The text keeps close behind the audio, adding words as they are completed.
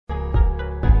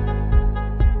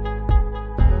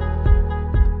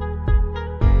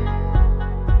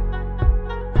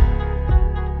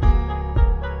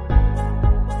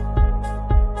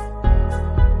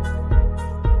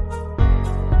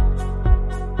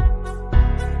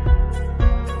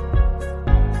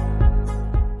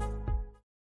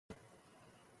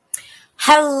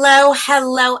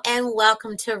Hello, and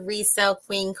welcome to Resale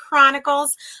Queen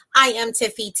Chronicles. I am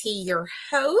Tiffy T, your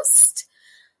host.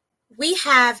 We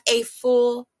have a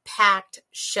full packed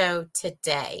show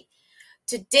today.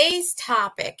 Today's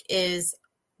topic is,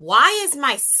 why is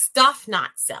my stuff not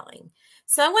selling?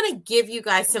 So I want to give you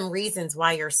guys some reasons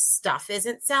why your stuff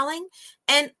isn't selling.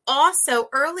 And also,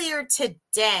 earlier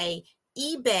today,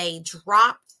 eBay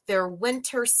dropped their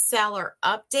winter seller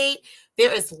update.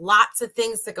 There is lots of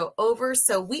things to go over,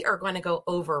 so we are going to go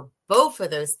over both of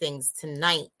those things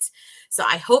tonight. So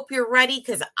I hope you're ready,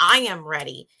 because I am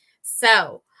ready.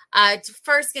 So to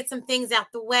first get some things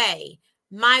out the way,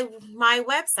 my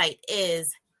website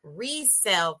is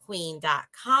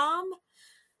resalequeen.com.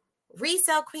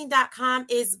 ResaleQueen.com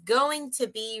is going to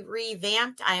be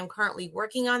revamped. I am currently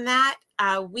working on that.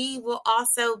 We will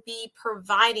also be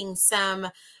providing some,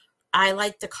 I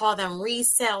like to call them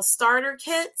resale starter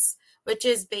kits, which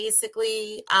is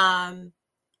basically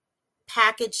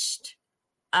packaged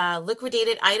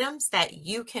liquidated items that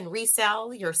you can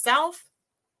resell yourself.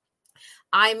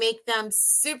 I make them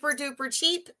super duper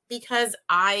cheap because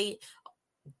I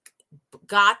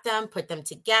got them, put them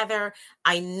together.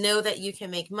 I know that you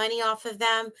can make money off of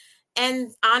them.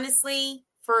 And honestly,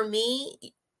 for me,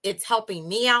 it's helping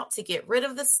me out to get rid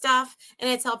of the stuff, and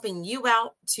it's helping you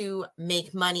out to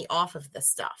make money off of the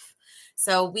stuff.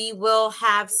 So we will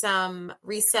have some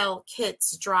resale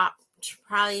kits drop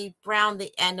probably around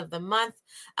the end of the month.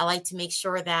 I like to make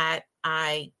sure that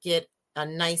I get a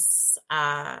nice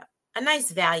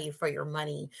value for your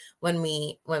money when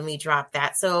we drop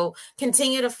that. So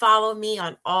continue to follow me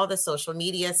on all the social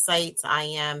media sites. I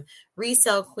am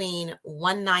Resale Queen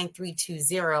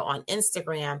 19320 on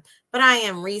Instagram, but I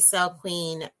am Resale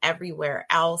Queen everywhere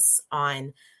else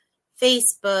on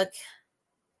Facebook,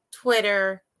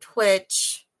 Twitter,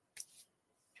 Twitch.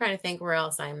 I'm trying to think where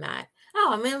else I'm at. Oh,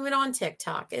 I'm even on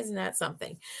TikTok. Isn't that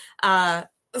something?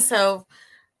 So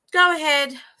go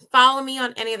ahead, follow me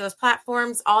on any of those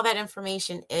platforms. All that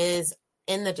information is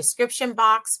in the description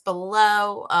box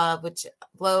below of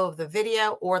the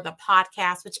video or the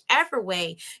podcast, whichever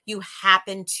way you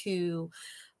happen to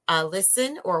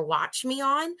listen or watch me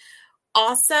on.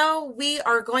 Also, we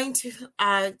are going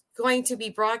to be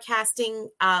broadcasting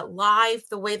live.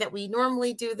 The way that we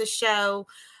normally do the show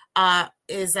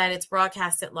is that it's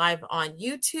broadcasted live on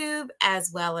YouTube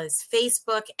as well as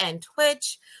Facebook and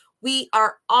Twitch. We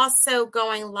are also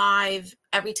going live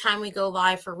every time we go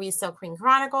live for Resale Queen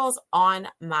Chronicles on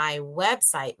my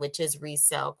website, which is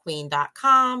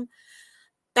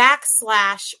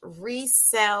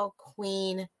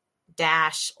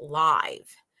resalequeen.com/resalequeen-live.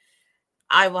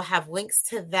 I will have links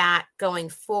to that going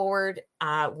forward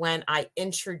when I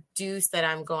introduce that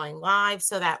I'm going live.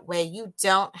 So that way you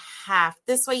don't have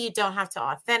to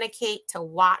authenticate to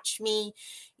watch me.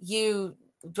 You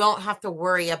don't have to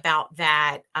worry about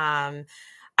that. I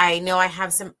know I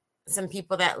have some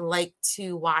people that like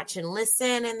to watch and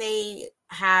listen, and they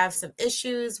have some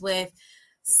issues with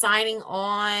signing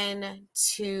on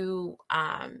to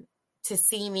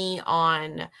see me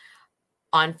on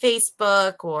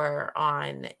Facebook or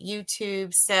on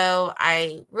YouTube. So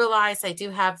I realized I do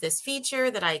have this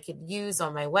feature that I could use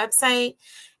on my website.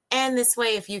 And this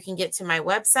way, if you can get to my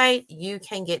website, you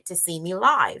can get to see me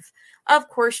live. Of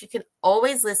course, you can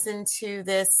always listen to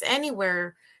this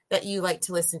anywhere that you like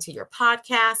to listen to your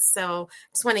podcast. So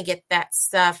just want to get that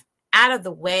stuff out of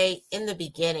the way in the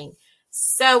beginning.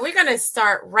 So we're going to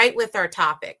start right with our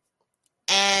topic.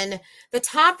 And the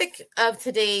topic of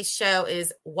today's show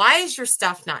is, why is your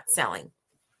stuff not selling?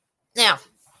 Now,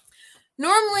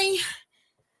 normally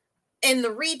in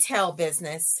the retail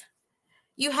business,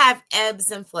 you have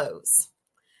ebbs and flows.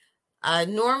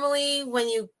 Normally, when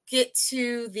you get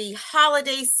to the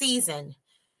holiday season,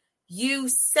 you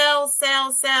sell.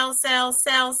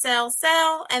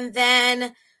 And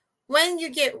then when you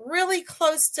get really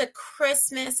close to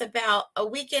Christmas, about a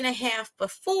week and a half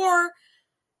before,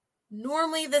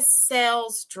 normally the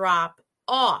sales drop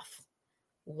off.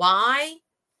 Why?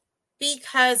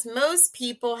 Because most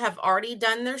people have already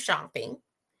done their shopping,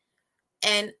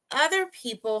 and other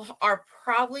people are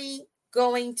probably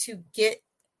going to get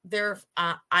their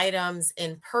items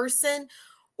in person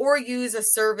or use a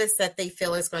service that they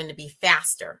feel is going to be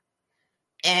faster.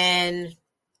 And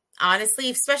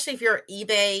honestly, especially if you're an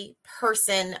eBay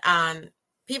person,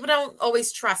 people don't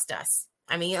always trust us.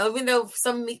 I mean, even though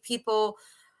some people,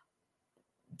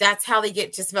 that's how they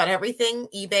get just about everything,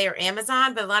 eBay or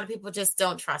Amazon, but a lot of people just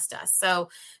don't trust us. So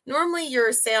normally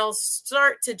your sales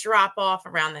start to drop off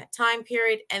around that time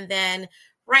period. And then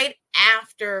right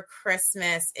after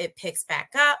Christmas, it picks back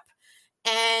up.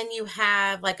 and you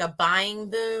have like a buying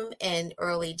boom in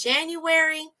early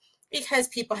January because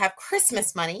people have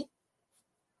Christmas money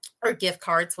or gift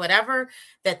cards, whatever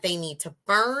that they need to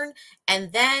burn.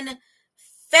 And then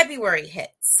February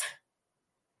hits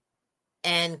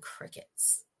and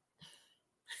crickets.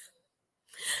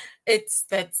 It's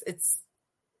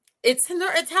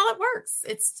how it works.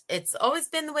 It's always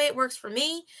been the way it works for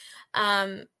me.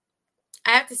 I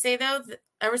have to say though,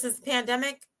 ever since the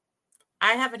pandemic,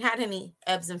 I haven't had any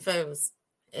ebbs and flows.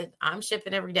 I'm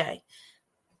shipping every day,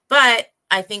 but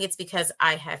I think it's because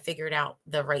I have figured out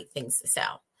the right things to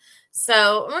sell.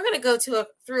 So we're going to go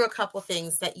through a couple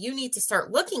things that you need to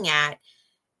start looking at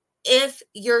if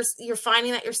you're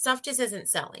finding that your stuff just isn't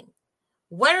selling.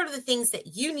 What are the things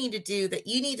that you need to do, that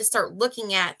you need to start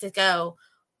looking at to go,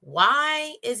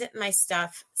 why isn't my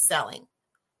stuff selling?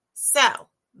 So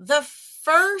the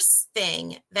first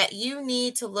thing that you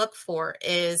need to look for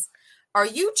is, are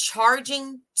you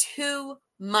charging too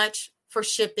much for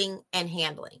shipping and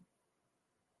handling?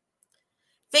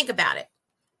 Think about it.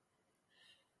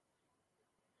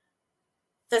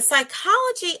 The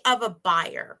psychology of a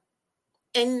buyer,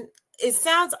 and it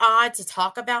sounds odd to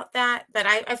talk about that, but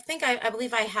I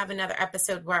believe I have another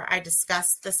episode where I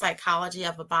discuss the psychology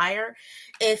of a buyer.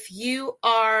 If you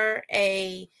are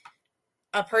a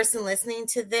person listening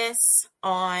to this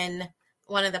on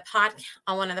one of the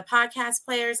podcast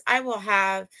players, I will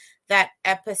have that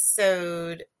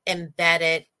episode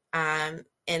embedded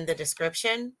in the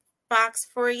description box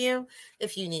for you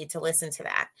if you need to listen to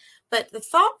that. But the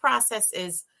thought process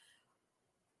is,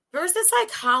 there's a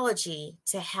psychology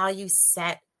to how you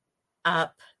set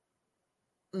up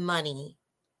money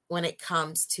when it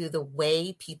comes to the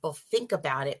way people think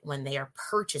about it when they are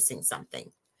purchasing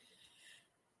something.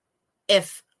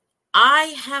 If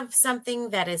I have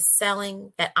something that is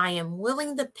selling that I am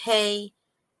willing to pay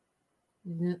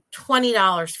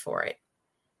 $20 for it,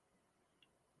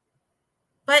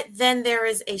 but then there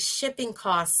is a shipping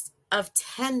cost of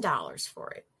 $10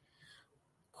 for it,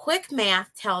 quick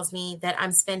math tells me that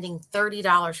I'm spending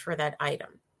 $30 for that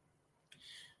item.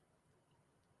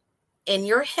 In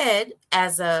your head,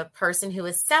 as a person who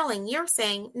is selling, you're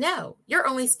saying, no, you're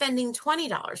only spending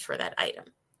 $20 for that item.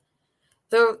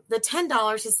 The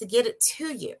 $10 is to get it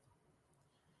to you.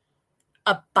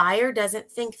 A buyer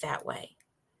doesn't think that way.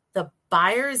 The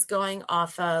buyer is going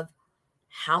off of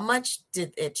how much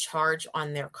did it charge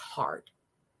on their card.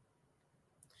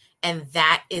 And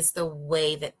that is the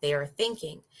way that they are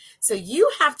thinking. So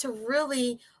you have to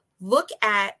really look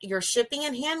at your shipping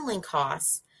and handling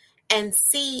costs and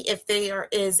see if there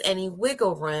is any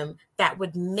wiggle room that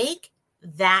would make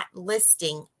that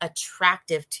listing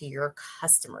attractive to your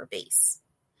customer base.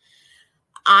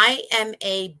 I am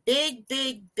a big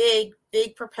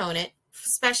proponent,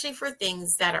 especially for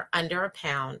things that are under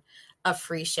 £1, of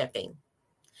free shipping.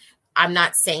 I'm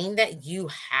not saying that you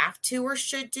have to or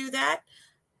should do that.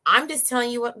 I'm just telling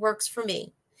you what works for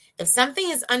me. If something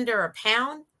is under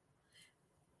 £1,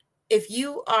 if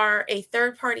you are a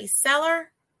third-party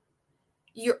seller,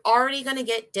 you're already going to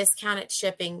get discounted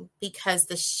shipping, because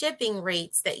the shipping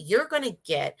rates that you're going to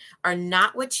get are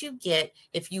not what you get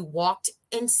if you walked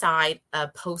inside a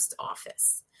post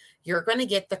office. You're going to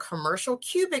get the commercial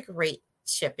cubic rate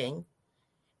shipping,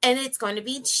 and it's going to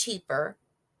be cheaper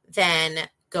than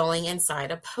going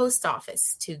inside a post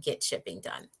office to get shipping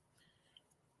done.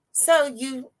 So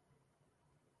you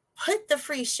put the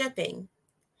free shipping.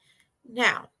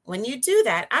 Now, when you do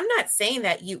that, I'm not saying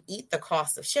that you eat the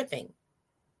cost of shipping.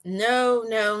 No.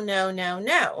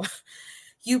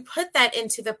 You put that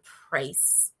into the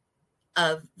price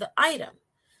of the item.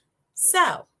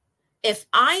 So if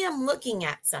I am looking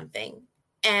at something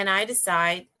and I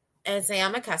decide, and say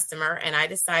I'm a customer and I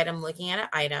decide I'm looking at an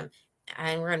item,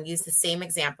 and we're going to use the same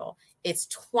example, it's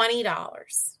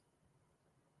 $20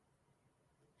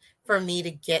 for me to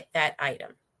get that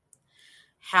item.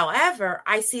 However,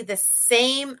 I see the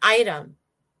same item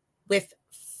with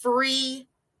free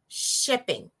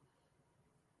shipping,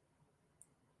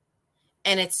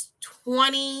 and it's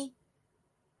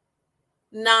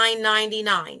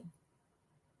 $29.99.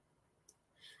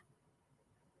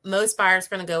 Most buyers are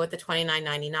going to go with the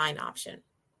 $29.99 option.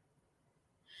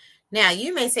 Now,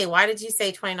 you may say, why did you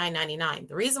say $29.99?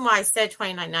 The reason why I said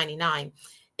 $29.99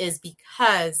 is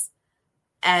because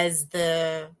as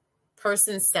the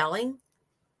person selling,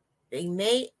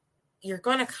 you're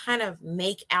going to kind of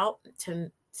make out to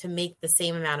make the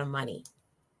same amount of money as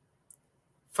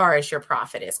far as your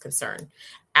profit is concerned,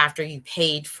 after you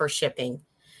paid for shipping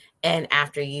and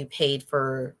after you paid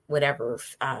for whatever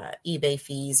eBay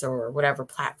fees or whatever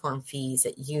platform fees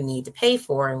that you need to pay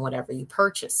for and whatever you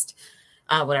purchased.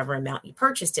 whatever amount you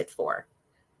purchased it for.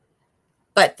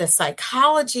 But the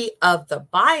psychology of the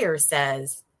buyer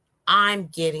says, I'm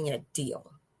getting a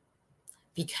deal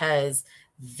because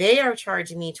they are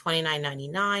charging me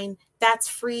 $29.99. That's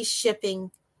free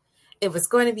shipping. It was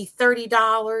going to be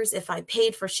 $30 if I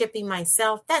paid for shipping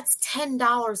myself. That's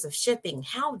 $10 of shipping.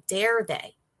 How dare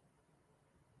they?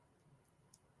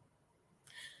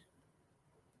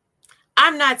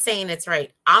 I'm not saying it's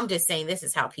right. I'm just saying this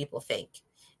is how people think.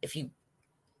 If you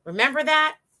remember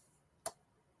that,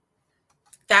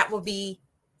 that will be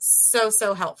so,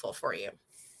 so helpful for you.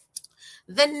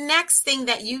 The next thing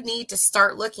that you need to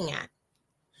start looking at,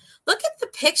 look at the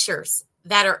pictures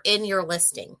that are in your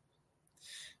listing.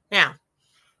 Now,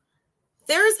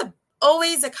 there's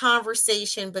always a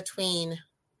conversation between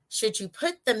should you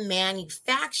put the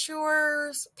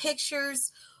manufacturer's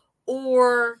pictures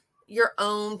or your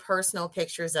own personal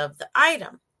pictures of the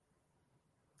item.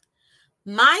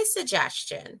 My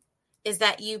suggestion is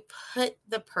that you put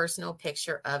the personal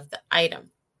picture of the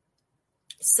item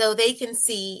so they can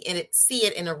see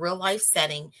it in a real life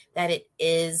setting that it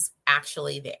is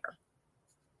actually there.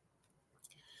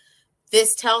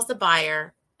 This tells the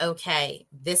buyer, okay,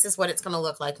 this is what it's going to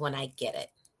look like when I get it.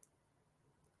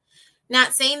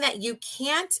 Not saying that you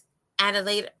can't add a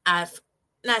later,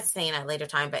 not saying at a later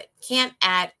time, but can't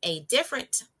add a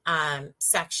different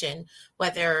section,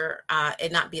 whether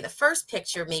it not be the first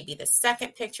picture, maybe the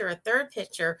second picture or third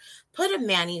picture, put a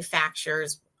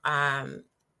manufacturer's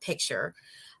picture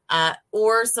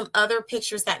or some other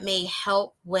pictures that may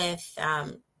help with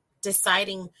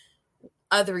deciding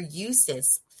other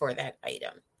uses for that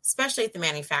item, especially if the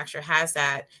manufacturer has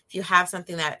that. If you have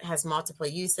something that has multiple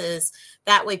uses,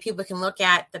 that way people can look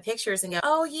at the pictures and go,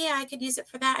 oh yeah, I could use it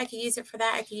for that. I could use it for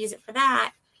that. I could use it for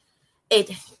that. It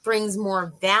brings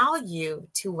more value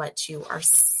to what you are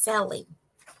selling.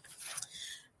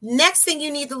 Next thing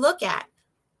you need to look at,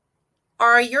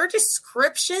 are your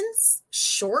descriptions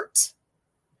short?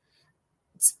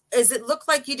 Does it look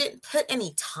like you didn't put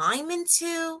any time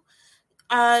into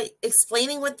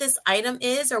explaining what this item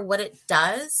is or what it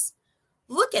does?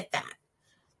 Look at that.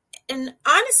 And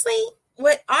honestly,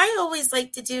 what I always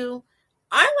like to do,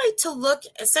 I like to look,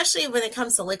 especially when it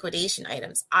comes to liquidation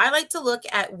items, I like to look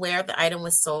at where the item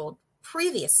was sold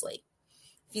previously.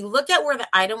 If you look at where the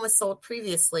item was sold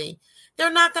previously,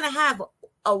 they're not going to have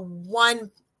a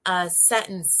one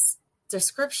sentence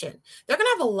description. They're going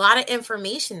to have a lot of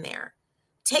information there.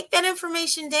 Take that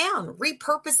information down,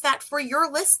 repurpose that for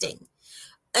your listing.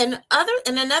 And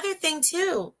another thing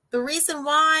too, the reason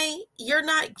why you're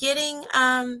not getting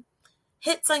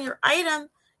hits on your item,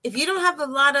 if you don't have a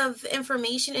lot of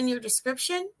information in your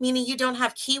description, meaning you don't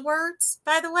have keywords,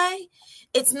 by the way,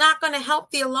 it's not going to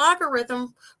help the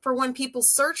algorithm for when people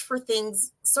search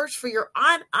for your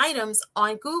items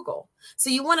on Google. So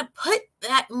you want to put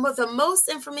that the most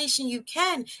information you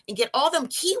can and get all them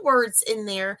keywords in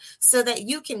there so that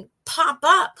you can pop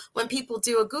up when people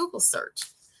do a Google search.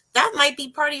 That might be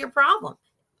part of your problem.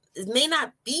 It may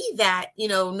not be that,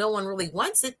 no one really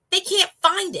wants it. They can't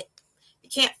find it. You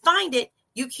can't find it.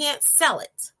 You can't sell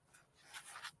it.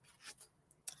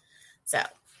 So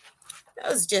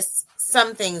those just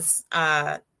some things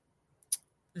that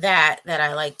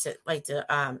I like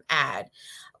to add.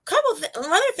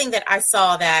 Another thing that I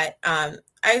saw that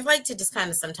I like to just kind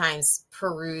of sometimes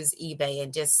peruse eBay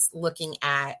and just looking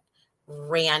at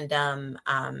random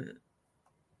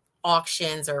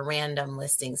auctions or random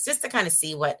listings just to kind of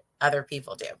see what other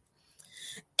people do.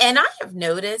 And I have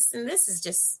noticed, and this is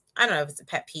just, I don't know if it's a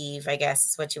pet peeve, I guess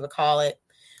is what you would call it.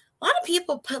 A lot of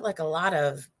people put like a lot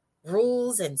of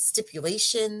rules and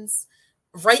stipulations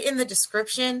right in the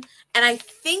description. And I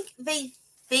think they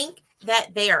think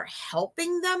that they are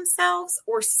helping themselves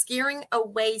or scaring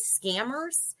away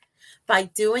scammers by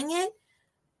doing it.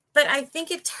 But I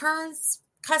think it turns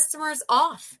customers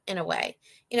off in a way.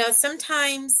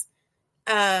 Sometimes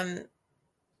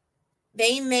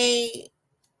they may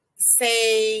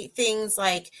say things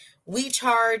like, we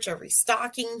charge a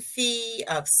restocking fee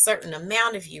of certain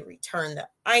amount if you return the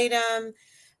item.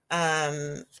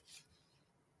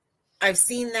 I've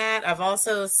seen that. I've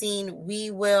also seen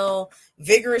we will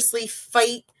vigorously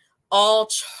fight all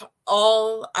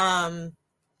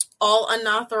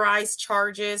unauthorized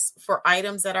charges for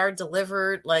items that are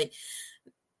delivered. Like,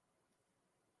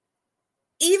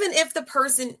 even if the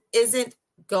person isn't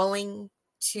going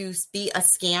to be a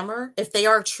scammer, if they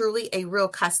are truly a real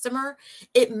customer,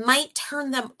 it might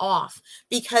turn them off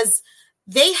because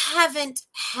they haven't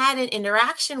had an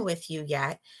interaction with you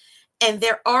yet. And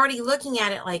they're already looking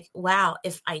at it like, wow,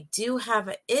 if I do have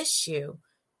an issue,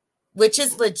 which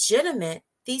is legitimate,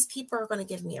 these people are going to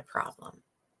give me a problem.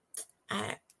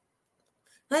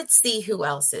 let's see who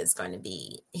else is going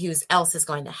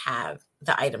to have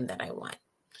the item that I want.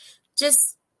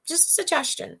 Just a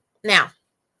suggestion. Now,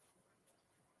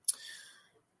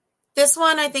 this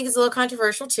one I think is a little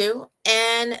controversial too,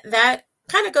 and that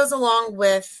kind of goes along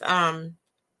with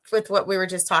what we were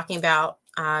just talking about,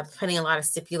 putting a lot of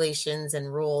stipulations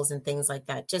and rules and things like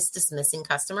that, just dismissing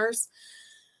customers,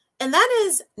 and that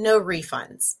is no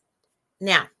refunds.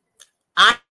 Now,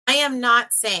 I am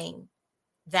not saying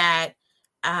that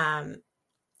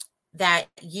that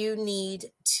you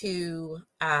need to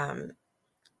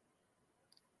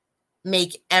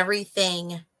make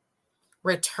everything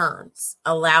returns,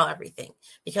 allow everything,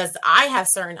 because I have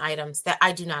certain items that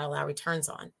I do not allow returns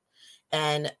on.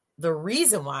 And the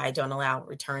reason why I don't allow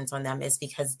returns on them is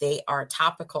because they are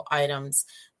topical items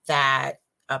that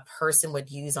a person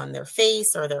would use on their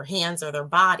face or their hands or their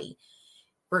body.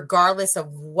 Regardless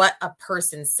of what a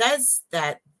person says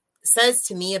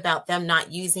to me about them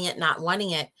not using it, not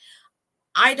wanting it,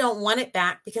 I don't want it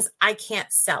back because I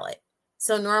can't sell it.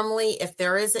 So normally if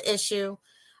there is an issue,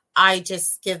 I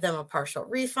just give them a partial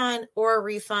refund or a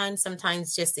refund,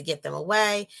 sometimes just to get them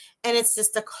away. And it's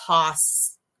just a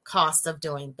cost of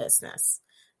doing business.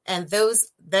 And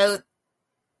those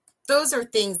are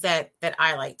things that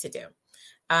I like to do.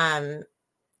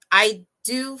 I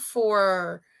do,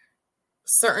 for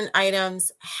certain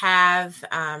items, have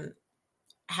that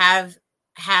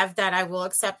I will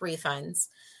accept refunds.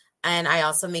 And I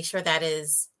also make sure that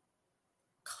is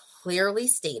clearly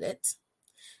stated,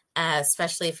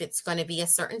 especially if it's going to be a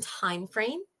certain time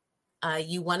frame.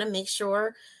 You want to make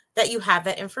sure that you have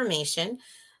that information.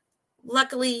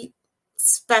 Luckily,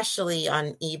 especially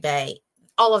on eBay,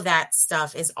 all of that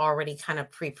stuff is already kind of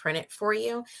pre-printed for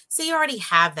you. So you already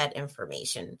have that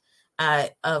information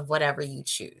of whatever you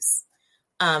choose.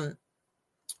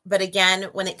 But again,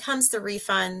 when it comes to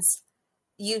refunds,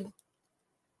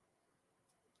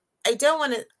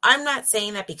 I'm not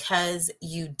saying that because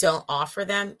you don't offer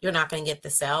them, you're not going to get the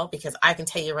sale, because I can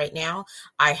tell you right now,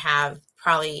 I have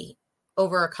probably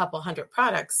over a couple hundred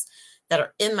products that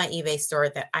are in my eBay store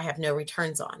that I have no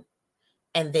returns on,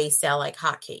 and they sell like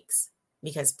hotcakes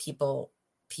because people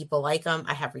like them.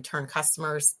 I have return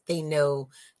customers. They know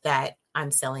that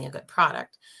I'm selling a good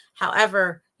product.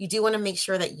 However, you do want to make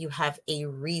sure that you have a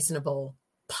reasonable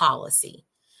policy.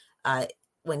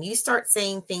 When you start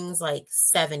saying things like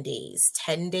 7 days,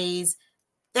 10 days,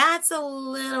 that's a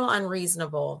little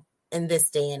unreasonable in this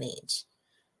day and age.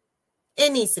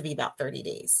 It needs to be about 30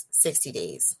 days, 60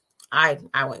 days. I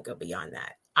wouldn't go beyond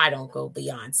that. I don't go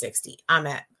beyond 60.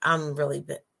 I'm really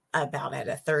about at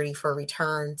a 30 for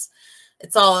returns.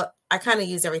 I kind of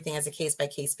use everything as a case by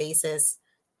case basis.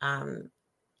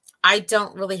 I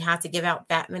don't really have to give out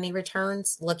that many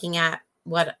returns. Looking at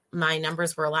what my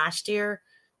numbers were last year,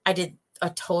 I did a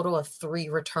total of 3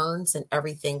 returns and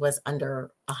everything was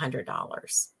under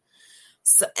 $100.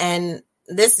 So, and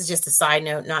this is just a side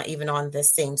note, not even on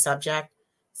this same subject.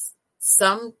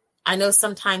 I know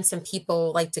sometimes some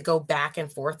people like to go back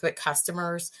and forth with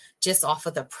customers just off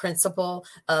of the principle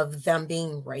of them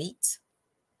being right.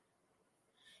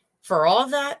 For all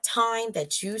that time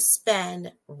that you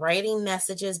spend writing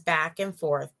messages back and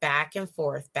forth, back and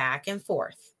forth, back and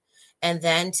forth, and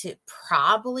then to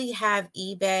probably have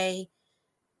eBay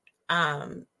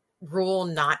rule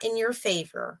not in your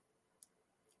favor,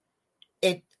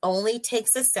 it only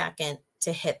takes a second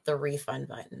to hit the refund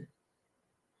button.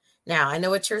 Now, I know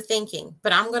what you're thinking,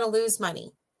 but I'm going to lose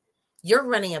money. You're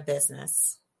running a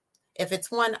business. If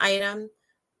it's one item,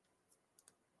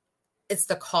 it's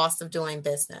the cost of doing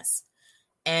business.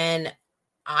 And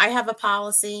I have a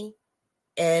policy.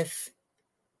 If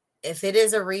it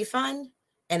is a refund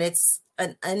and it's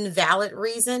an invalid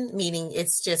reason, meaning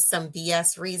it's just some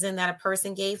BS reason that a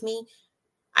person gave me,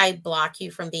 I block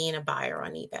you from being a buyer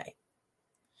on eBay.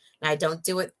 Now, I don't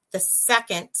do it the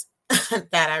second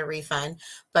that I refund,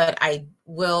 but I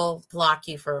will block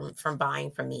you from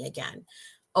buying from me again,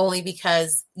 only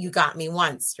because you got me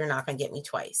once. You're not going to get me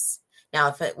twice. Now,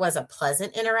 if it was a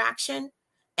pleasant interaction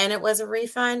and it was a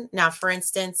refund, now, for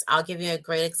instance, I'll give you a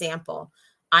great example.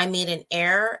 I made an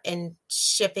error in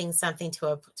shipping something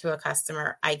to a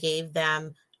customer. I gave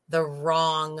them the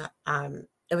wrong,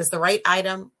 it was the right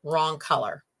item, wrong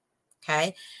color.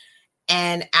 Okay.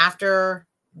 And after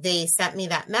they sent me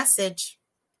that message,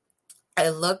 I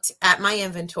looked at my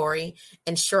inventory,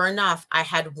 and sure enough, I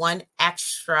had one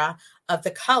extra of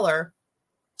the color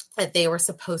that they were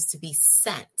supposed to be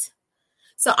sent.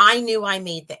 So I knew I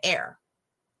made the error.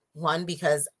 One,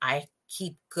 because I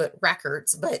keep good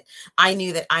records, but I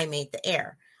knew that I made the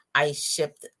error. I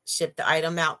shipped the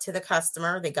item out to the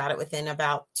customer. They got it within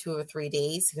about 2 or 3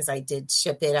 days because I did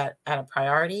ship it at a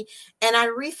priority, and I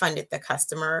refunded the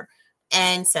customer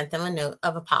and sent them a note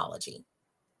of apology.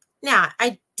 Now,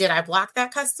 did I block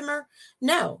that customer?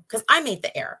 No, because I made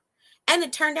the error. And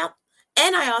it turned out,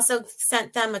 and I also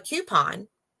sent them a coupon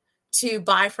to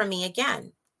buy from me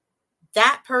again.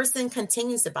 That person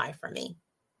continues to buy from me.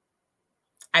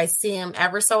 I see them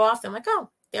ever so often, like, oh,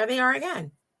 there they are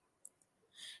again.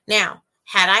 Now,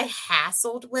 had I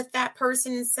hassled with that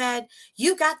person and said,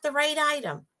 you got the right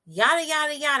item, yada,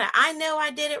 yada, yada, I know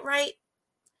I did it right,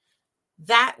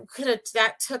 that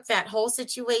took that whole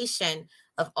situation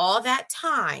of all that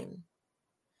time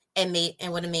and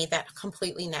would have made that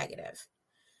completely negative.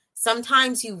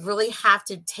 Sometimes you really have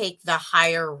to take the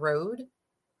higher road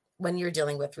when you're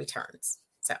dealing with returns.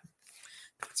 So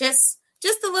just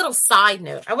a little side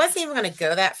note. I wasn't even going to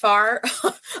go that far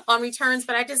on returns,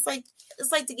 but I just like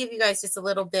to give you guys just a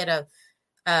little bit of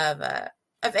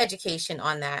education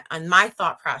on that, on my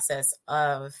thought process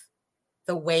of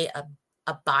the way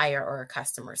a buyer or a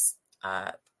customer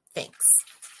thinks.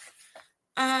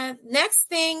 Next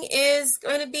thing is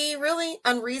going to be really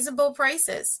unreasonable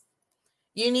prices.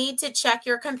 You need to check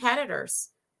your competitors.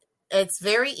 It's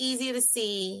very easy to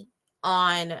see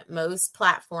on most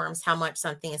platforms how much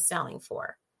something is selling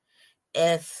for.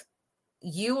 If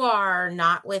you are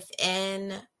not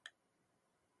within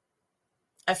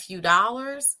a few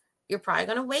dollars, you're probably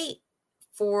going to wait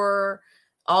for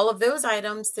all of those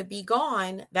items to be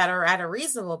gone that are at a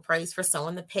reasonable price for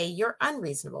someone to pay your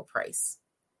unreasonable price.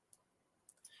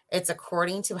 It's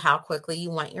according to how quickly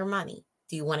you want your money.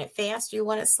 Do you want it fast or do you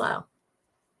want it slow?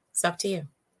 It's up to you.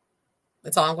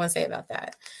 That's all I'm going to say about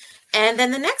that. And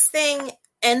then the next thing,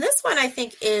 and this one I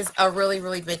think is a really,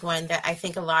 really big one that I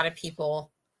think a lot of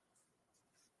people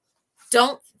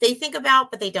they think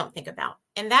about, but they don't think about.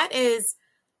 And that is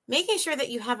making sure that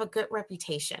you have a good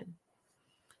reputation.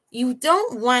 You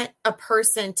don't want a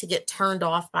person to get turned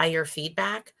off by your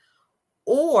feedback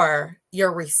or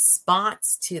your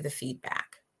response to the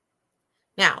feedback.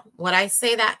 Now,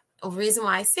 the reason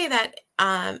why I say that,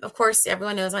 of course,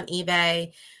 everyone knows on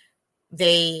eBay,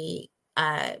 they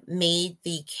made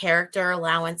the character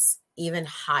allowance even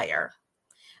higher.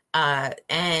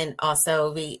 And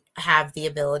also we have the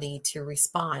ability to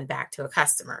respond back to a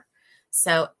customer.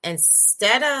 So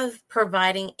instead of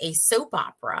providing a soap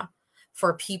opera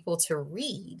for people to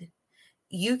read,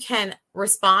 you can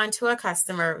respond to a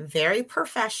customer very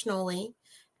professionally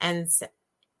and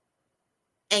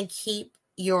keep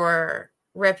your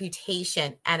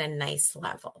reputation at a nice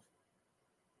level.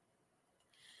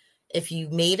 If you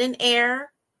made an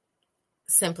error,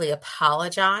 simply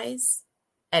apologize,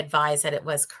 advise that it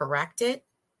was corrected,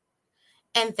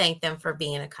 and thank them for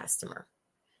being a customer.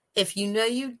 If you know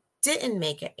you didn't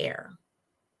make an error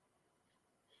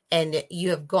and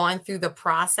you have gone through the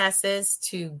processes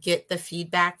to get the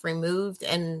feedback removed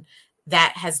and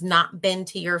that has not been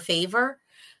to your favor,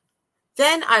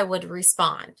 then I would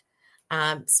respond.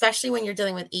 Especially when you're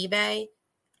dealing with eBay,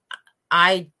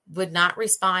 I would not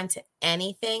respond to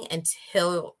anything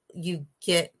until you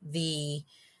get the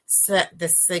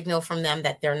signal from them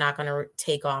that they're not going to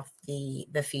take off the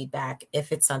feedback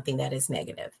if it's something that is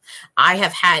negative. I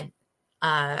have had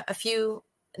a few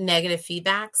negative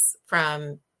feedbacks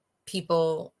from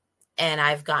people, and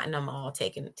I've gotten them all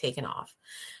taken off.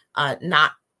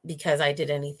 Not because I did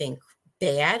anything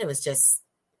bad. It was just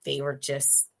they were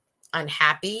just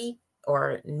unhappy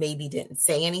or maybe didn't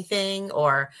say anything.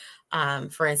 Or,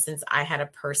 for instance, I had a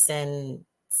person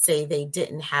say they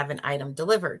didn't have an item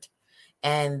delivered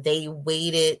and they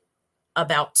waited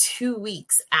about 2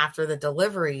 weeks after the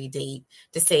delivery date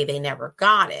to say they never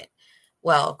got it.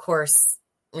 Well, of course,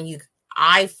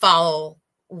 I follow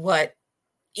what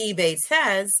eBay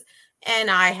says, and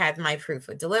I had my proof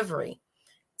of delivery.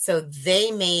 So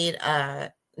they made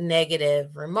a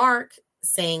negative remark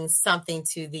saying something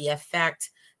to the effect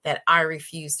that I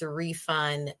refused to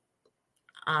refund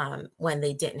when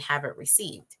they didn't have it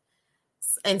received.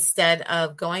 Instead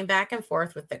of going back and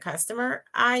forth with the customer,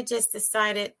 I just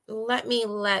decided, let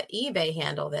eBay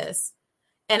handle this.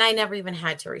 And I never even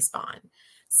had to respond.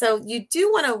 So you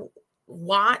do want to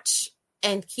watch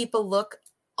and keep a look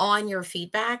on your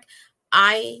feedback.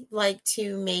 I like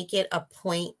to make it a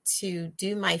point to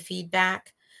do my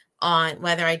feedback on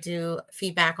whether I do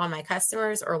feedback on my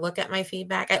customers or look at my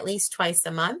feedback at least twice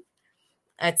a month.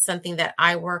 That's something that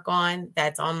I work on.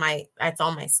 That's on my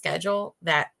schedule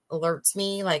that alerts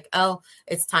me like, oh,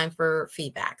 it's time for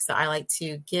feedback. So I like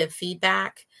to give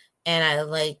feedback and I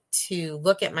like to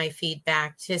look at my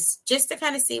feedback just to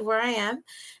kind of see where I am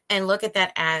and look at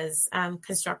that as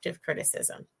constructive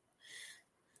criticism.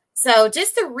 So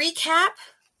just to recap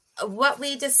what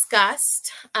we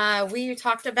discussed, we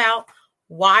talked about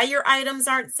why your items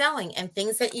aren't selling and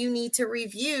things that you need to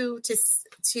review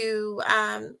to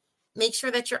make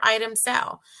sure that your items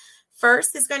sell.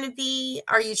 First is going to be,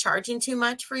 are you charging too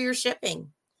much for your shipping?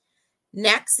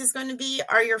 Next is going to be,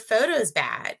 are your photos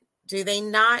bad? Do they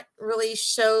not really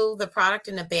show the product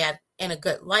in a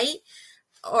good light?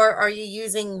 Or are you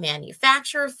using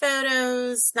manufacturer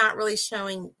photos, not really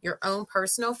showing your own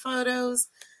personal photos,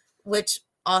 which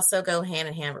also go hand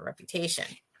in hand with reputation?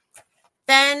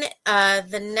 Then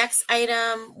the next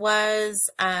item was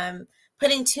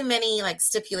putting too many like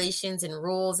stipulations and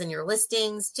rules in your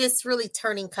listings, just really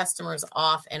turning customers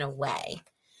off and away.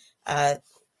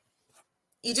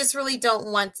 You just really don't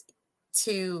want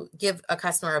to give a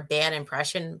customer a bad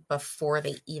impression before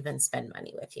they even spend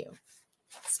money with you.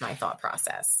 It's my thought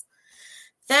process.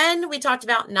 Then we talked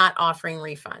about not offering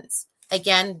refunds.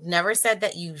 Again, never said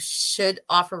that you should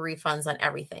offer refunds on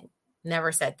everything.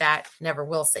 Never said that. Never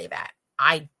will say that.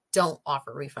 I don't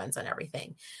offer refunds on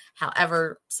everything.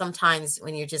 However, sometimes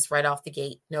when you're just right off the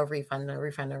gate, no refund, no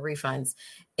refund, no refunds,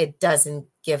 it doesn't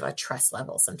give a trust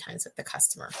level sometimes with the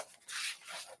customer.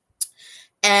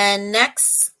 And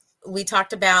next, we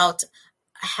talked about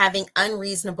having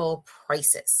unreasonable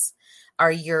prices.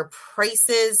 Are your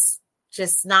prices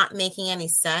just not making any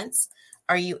sense?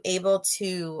 Are you able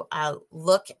to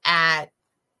look at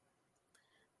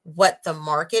what the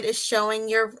market is showing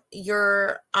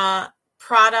your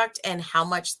product and how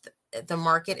much the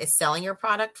market is selling your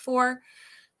product for?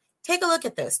 Take a look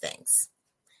at those things.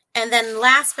 And then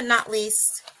last but not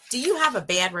least, do you have a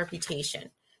bad reputation?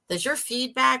 Does your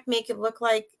feedback make it look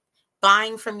like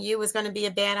buying from you is going to be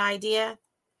a bad idea?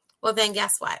 Well, then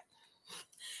guess what?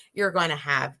 You're going to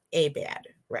have a bad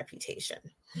reputation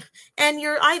and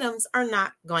your items are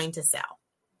not going to sell.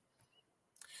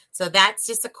 So that's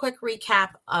just a quick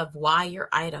recap of why your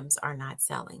items are not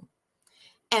selling.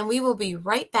 And we will be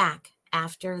right back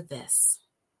after this.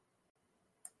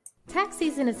 Tax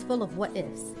season is full of what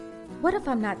ifs. What if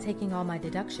I'm not taking all my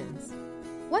deductions?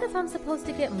 What if I'm supposed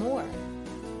to get more?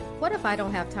 What if I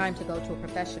don't have time to go to a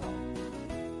professional?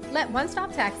 Let One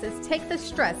Stop Taxes take the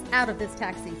stress out of this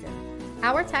tax season.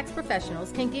 Our tax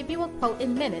professionals can give you a quote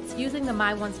in minutes using the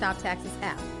My One Stop Taxes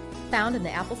app, found in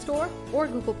the Apple Store or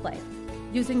Google Play.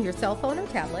 Using your cell phone or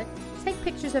tablet, take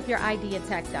pictures of your ID and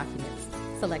tax documents.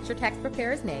 Select your tax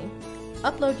preparer's name,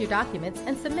 upload your documents,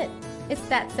 and submit. It's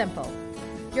that simple.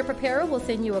 Your preparer will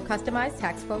send you a customized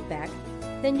tax quote back.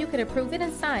 Then you can approve it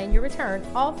and sign your return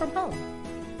all from home.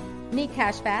 Need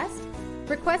cash fast?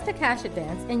 Request a cash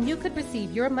advance and you could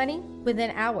receive your money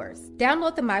within hours.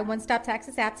 Download the My One Stop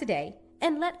Taxes app today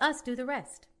and let us do the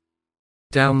rest.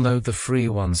 Download the free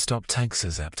One Stop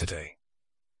Taxes app today.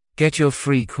 Get your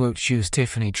free quote. Choose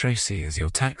Tiffany Tracy as your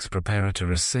tax preparer to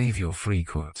receive your free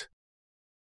quote.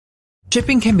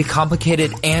 Shipping can be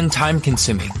complicated and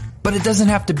time-consuming, but it doesn't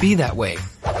have to be that way.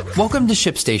 Welcome to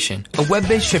ShipStation, a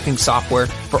web-based shipping software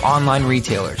for online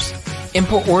retailers.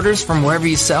 Import orders from wherever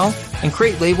you sell and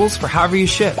create labels for however you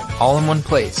ship, all in one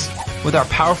place. With our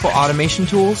powerful automation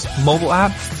tools, mobile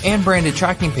app, and branded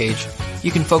tracking page,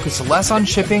 you can focus less on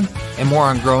shipping and more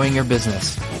on growing your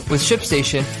business. With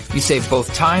ShipStation, you save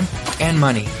both time and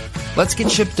money. Let's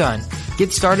get ship done.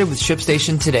 Get started with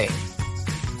ShipStation today.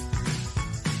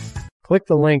 Click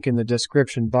the link in the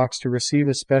description box to receive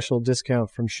a special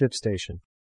discount from ShipStation.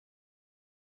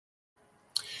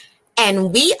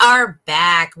 And we are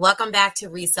back. Welcome back to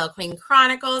Resale Queen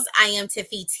Chronicles. I am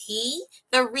Tiffy T,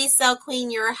 the Resale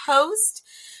Queen, your host.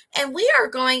 And we are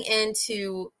going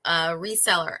into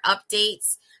reseller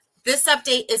updates. This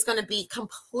update is going to be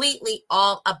completely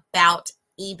all about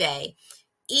eBay.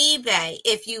 eBay,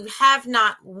 if you have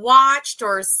not watched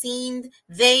or seen,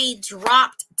 they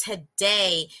dropped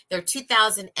today their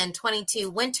 2022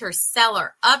 winter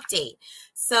seller update.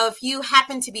 So if you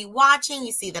happen to be watching,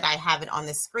 you see that I have it on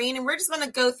the screen, and we're just going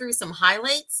to go through some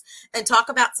highlights and talk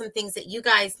about some things that you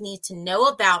guys need to know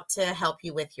about to help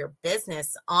you with your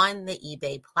business on the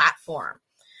eBay platform.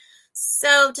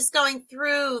 So just going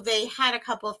through, they had a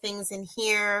couple of things in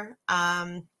here.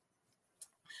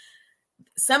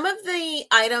 Some of the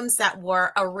items that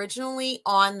were originally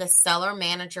on the Seller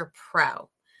Manager Pro,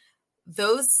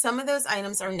 some of those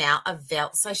items are now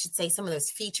available. So I should say some of those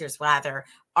features rather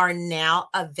are now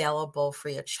available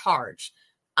free of charge.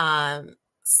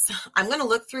 So I'm going to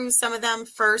look through some of them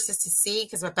first just to see,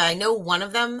 but I know one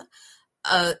of them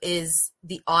is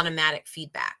the automatic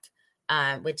feedback,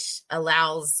 which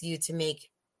allows you to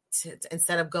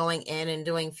instead of going in and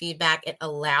doing feedback, it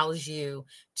allows you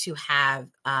to have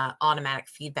automatic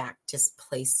feedback just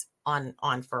placed on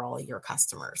for all your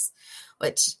customers,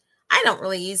 which I don't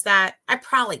really use that. I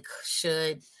probably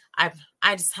should. I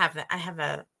just have that. I have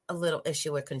a little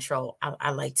issue with control.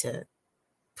 I like to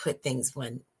put things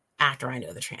after I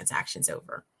know the transaction's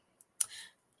over.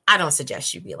 I don't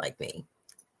suggest you be like me.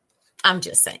 I'm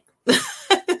just saying.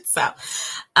 So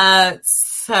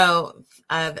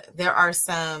there are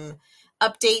some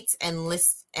updates and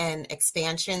lists and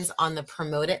expansions on the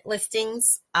promoted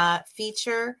listings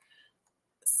feature.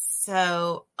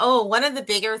 So, one of the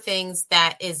bigger things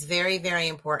that is very, very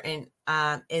important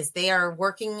is they are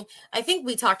working. I think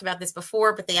we talked about this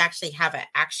before, but they actually have an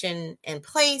action in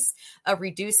place of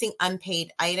reducing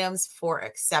unpaid items for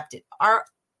accepted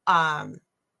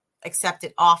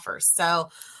offers. So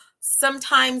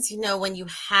sometimes, when you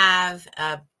have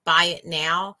buy it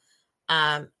now,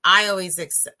 I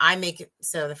make it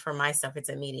so that for my stuff, it's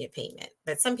immediate payment.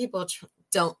 But some people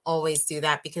don't always do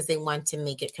that because they want to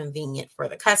make it convenient for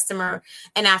the customer.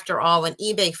 And after all, when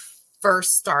eBay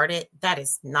first started, that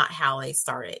is not how they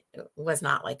started. It was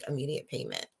not like immediate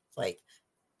payment.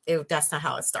 That's not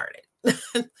how it started.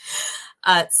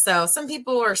 So some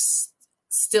people are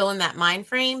still in that mind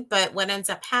frame, but what ends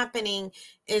up happening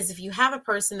is if you have a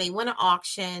person, they want to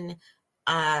auction,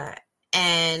 and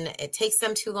it takes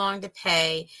them too long to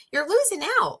pay, you're losing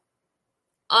out.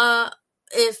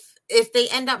 If they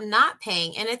end up not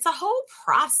paying, and it's a whole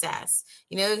process,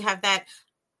 you have that.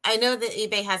 I know that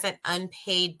eBay has that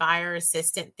unpaid buyer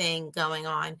assistant thing going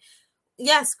on.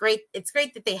 Yes, great. It's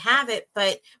great that they have it,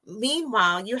 but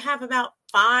meanwhile, you have about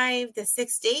 5 to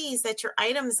 6 days that your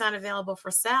item is not available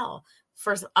for sale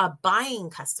for a buying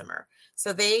customer.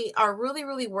 So they are really,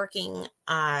 really working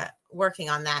on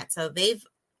that. So they've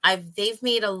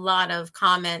made a lot of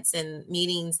comments and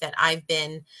meetings that I've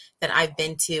been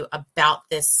to about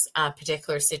this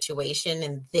particular situation,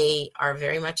 and they are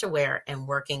very much aware and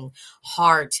working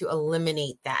hard to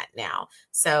eliminate that now.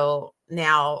 So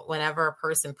now, whenever a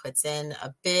person puts in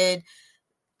a bid,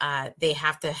 they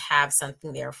have to have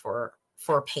something there for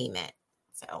payment.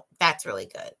 So that's really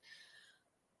good.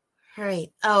 All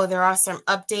right. There are some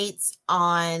updates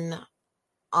on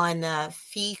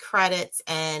fee credits,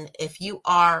 and if you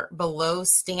are below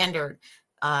standard,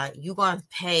 you're going to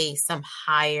pay some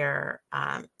higher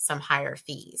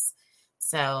fees.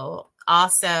 So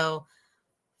also,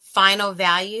 final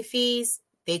value fees,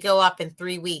 they go up in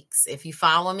 3 weeks. If you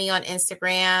follow me on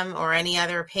Instagram or any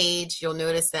other page, you'll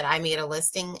notice that I made a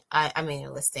listing. I made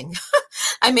a listing.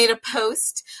 I made a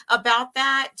post about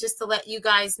that just to let you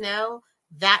guys know.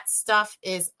 That stuff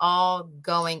is all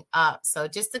going up. So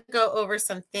just to go over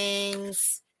some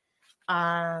things,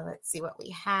 let's see what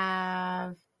we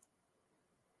have.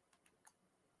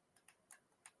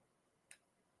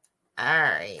 All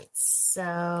right,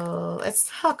 so let's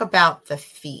talk about the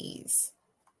fees.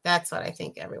 That's what I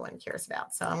think everyone cares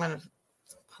about. So I'm going to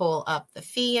pull up the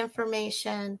fee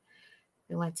information.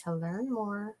 We want to learn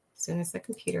more as soon as the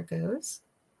computer goes.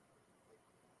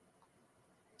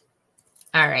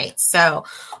 All right, so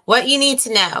what you need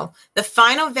to know, the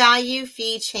final value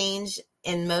fee change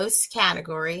in most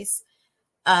categories.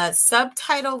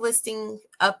 Subtitle listing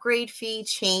upgrade fee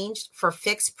changed for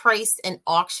fixed price and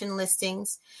auction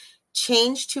listings.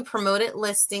 Change to promoted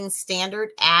listings standard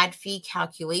ad fee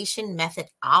calculation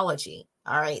methodology.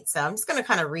 All right, so I'm just going to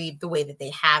kind of read the way that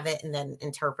they have it and then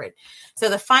interpret. So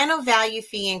the final value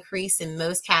fee increase in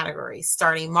most categories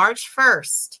starting March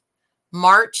 1st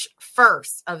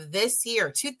of this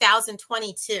year,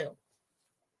 2022.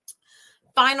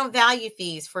 Final value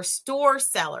fees for store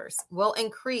sellers will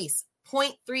increase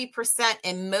 0.3%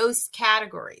 in most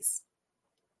categories.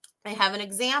 I have an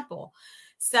example.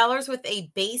 Sellers with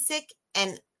a basic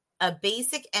and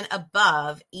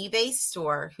above eBay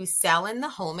store who sell in the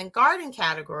home and garden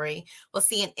category will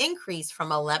see an increase from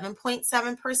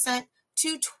 11.7%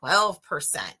 to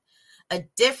 12%, a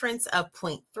difference of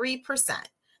 0.3%.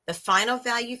 The final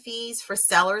value fees for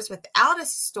sellers without a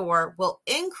store will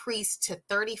increase to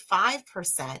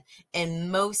 35%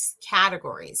 in most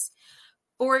categories.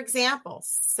 For example,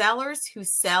 sellers who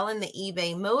sell in the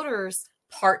eBay Motors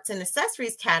parts and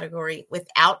accessories category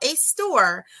without a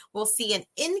store will see an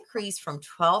increase from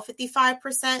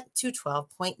 12.55% to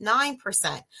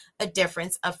 12.9%, a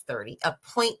difference of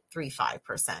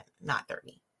 0.35%, not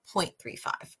 30,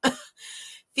 0.35.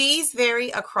 Fees vary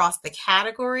across the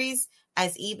categories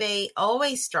as eBay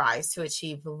always strives to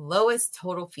achieve the lowest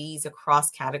total fees across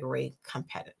category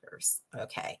competitors.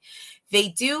 Okay. They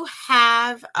do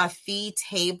have a fee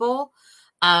table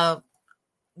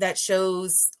that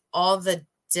shows all the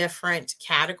different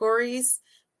categories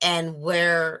and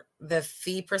where the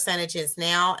fee percentage is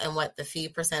now and what the fee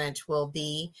percentage will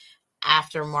be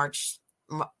after March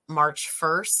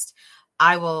 1st.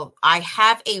 I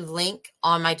have a link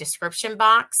on my description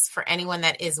box for anyone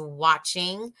that is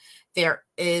watching. There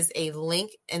is a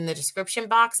link in the description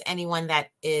box. Anyone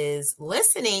that is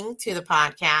listening to the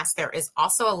podcast, there is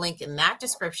also a link in that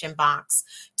description box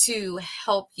to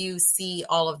help you see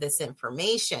all of this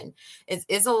information. It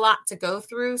is a lot to go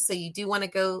through, so you do want to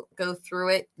go through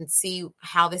it and see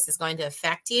how this is going to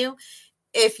affect you.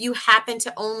 If you happen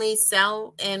to only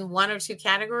sell in one or two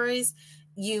categories,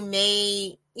 you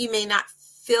may not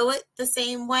feel it the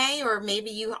same way, or maybe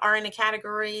you are in a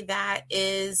category that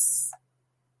is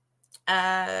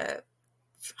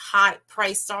high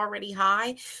priced, already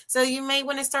high. So you may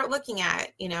want to start looking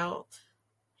at,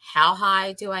 how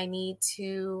high do I need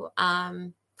to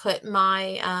put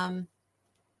my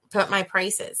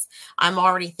prices. I'm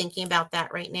already thinking about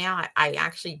that right now. I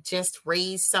actually just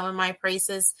raised some of my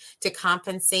prices to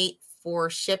compensate for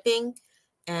shipping.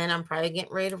 And I'm probably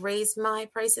getting ready to raise my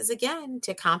prices again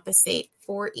to compensate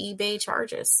for eBay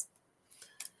charges.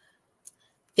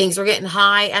 Things were getting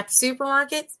high at the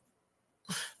supermarket.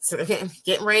 So they're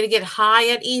getting ready to get high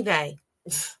at eBay.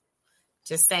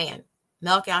 Just saying.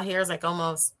 Milk out here is like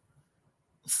almost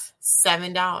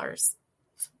 $7.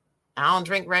 I don't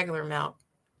drink regular milk.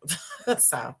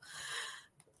 So,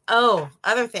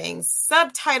 other things.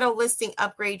 Subtitle listing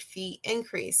upgrade fee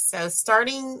increase. So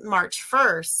starting March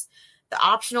 1st, the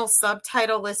optional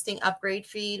subtitle listing upgrade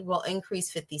fee will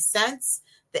increase 50 cents.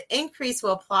 The increase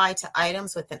will apply to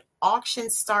items with an auction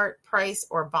start price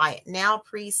or buy it now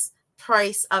price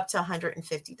up to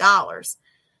 $150.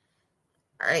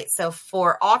 All right, so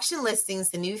for auction listings,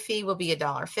 the new fee will be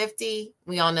 $1.50.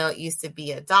 We all know it used to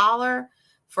be $1.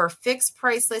 For fixed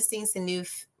price listings, the new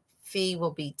fee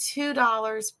will be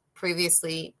 $2.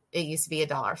 Previously, it used to be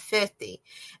 $1.50.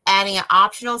 Adding an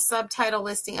optional subtitle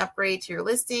listing upgrade to your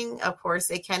listing, of course,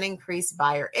 it can increase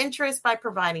buyer interest by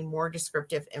providing more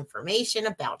descriptive information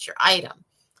about your item.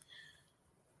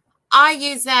 I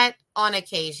use that on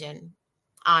occasion,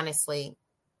 honestly.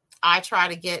 I try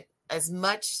to get as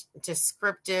much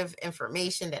descriptive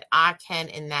information that I can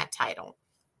in that title.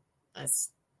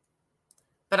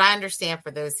 But I understand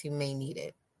for those who may need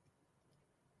it.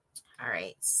 All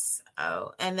right.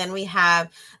 So, and then we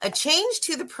have a change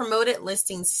to the promoted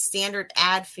listing standard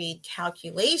ad fee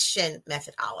calculation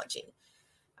methodology.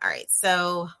 All right.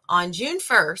 So on June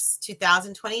 1st,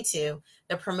 2022,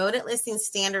 the promoted listing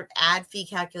standard ad fee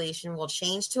calculation will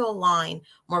change to align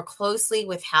more closely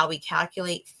with how we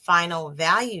calculate final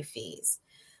value fees.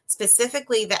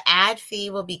 Specifically, the ad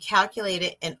fee will be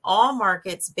calculated in all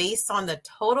markets based on the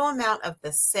total amount of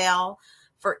the sale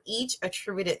for each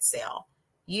attributed sale,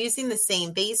 using the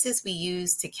same basis we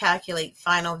use to calculate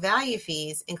final value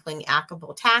fees, including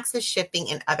applicable taxes, shipping,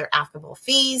 and other applicable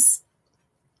fees.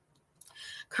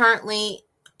 Currently,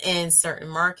 in certain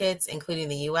markets, including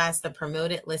the U.S., the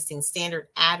promoted listing standard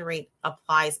ad rate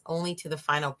applies only to the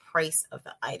final price of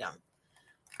the item.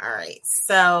 All right,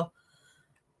 so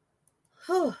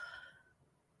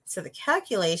the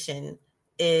calculation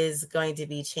is going to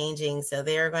be changing. So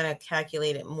they're going to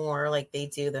calculate it more like they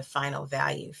do the final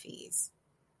value fees.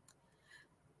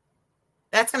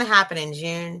 That's going to happen in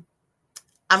June.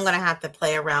 I'm going to have to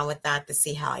play around with that to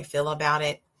see how I feel about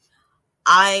it.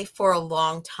 I, for a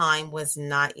long time, was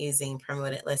not using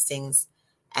promoted listings.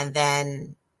 And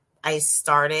then I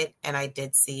started and I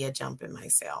did see a jump in my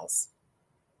sales.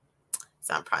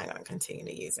 So I'm probably going to continue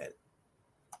to use it.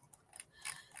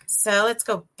 So let's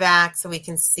go back so we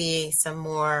can see some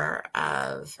more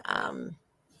of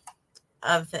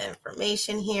the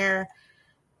information here.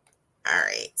 All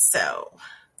right. So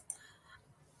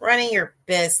running your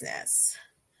business.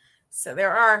 So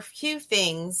there are a few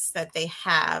things that they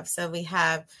have. So we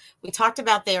talked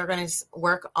about they are going to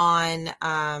work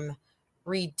on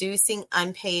reducing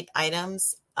unpaid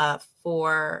items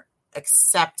for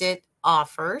accepted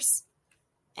offers.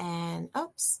 And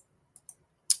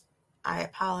I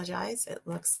apologize. It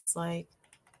looks like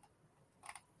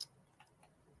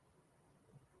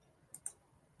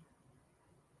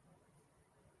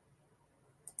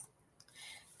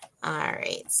all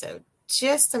right. So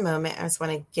just a moment. I just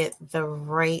want to get the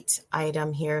right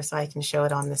item here so I can show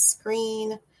it on the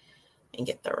screen and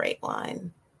get the right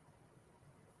one.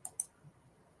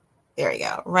 There we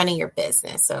go. Running your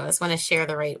business. So I just want to share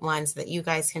the right one so that you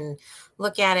guys can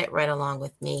look at it right along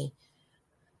with me.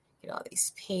 Get all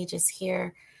these pages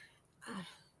here.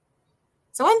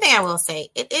 So one thing I will say,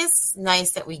 it is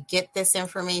nice that we get this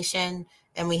information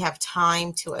and we have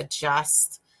time to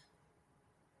adjust.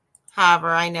 However,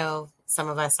 I know some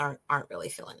of us aren't really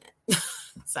feeling it.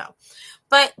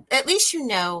 But at least you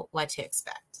know what to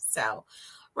expect. So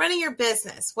running your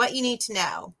business, what you need to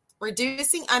know.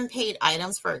 reducing unpaid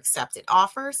items for accepted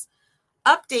offers,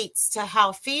 updates to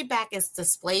how feedback is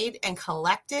displayed and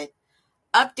collected,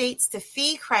 updates to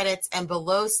fee credits and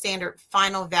below standard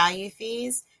final value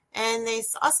fees, and they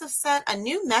also set a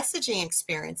new messaging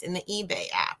experience in the eBay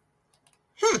app.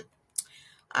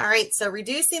 All right, so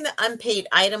reducing the unpaid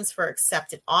items for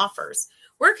accepted offers.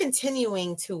 We're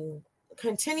continuing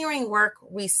work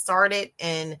we started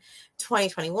in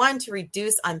 2021 to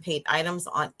reduce unpaid items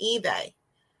on eBay,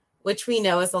 which we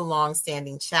know is a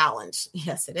long-standing challenge.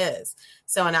 Yes, it is.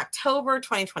 So in October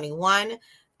 2021,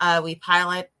 we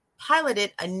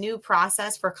piloted a new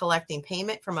process for collecting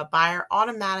payment from a buyer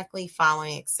automatically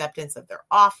following acceptance of their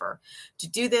offer. To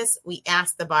do this, we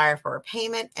asked the buyer for a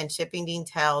payment and shipping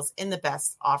details in the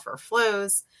best offer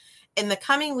flows. In the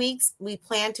coming weeks, we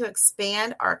plan to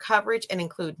expand our coverage and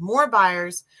include more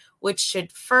buyers, which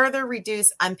should further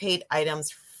reduce unpaid items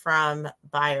from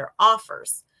buyer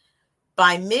offers.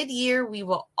 By mid-year, we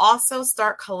will also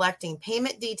start collecting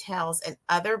payment details and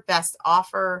other best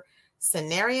offer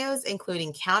scenarios,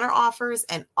 including counter offers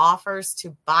and offers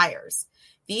to buyers.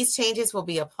 These changes will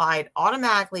be applied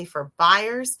automatically for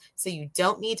buyers, so you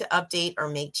don't need to update or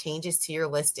make changes to your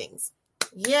listings.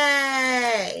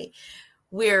 Yay!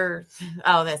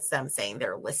 That's them saying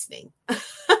they're listening.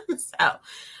 So,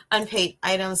 unpaid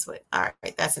items. All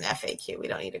right, that's an FAQ. We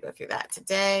don't need to go through that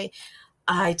today.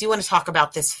 I do want to talk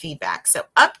about this feedback. So,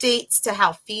 updates to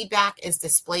how feedback is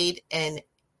displayed and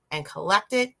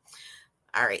collected.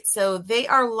 All right, so they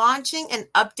are launching an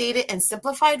updated and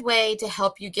simplified way to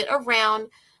help you get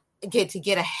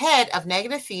ahead of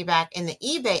negative feedback in the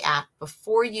eBay app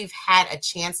before you've had a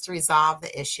chance to resolve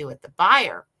the issue with the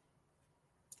buyer.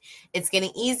 It's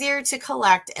getting easier to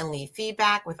collect and leave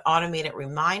feedback with automated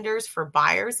reminders for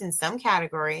buyers in some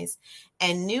categories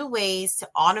and new ways to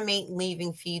automate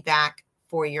leaving feedback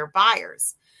for your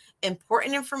buyers.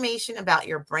 Important information about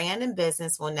your brand and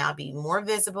business will now be more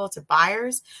visible to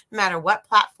buyers, no matter what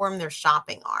platform they're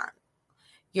shopping on.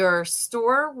 Your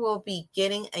store will be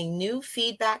getting a new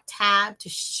feedback tab to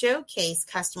showcase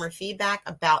customer feedback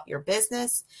about your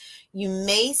business. You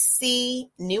may see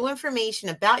new information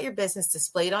about your business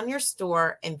displayed on your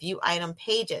store and view item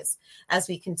pages as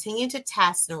we continue to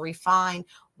test and refine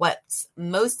what's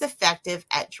most effective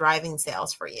at driving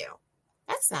sales for you.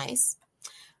 That's nice.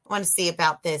 I want to see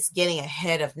about this getting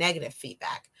ahead of negative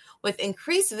feedback. With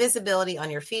increased visibility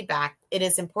on your feedback, it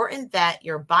is important that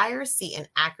your buyers see an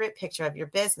accurate picture of your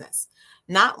business,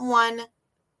 not one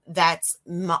that's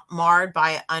marred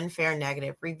by an unfair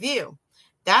negative review.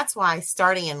 That's why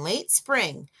starting in late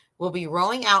spring, we'll be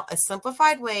rolling out a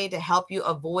simplified way to help you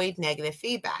avoid negative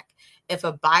feedback. If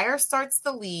a buyer starts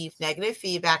to leave negative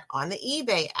feedback on the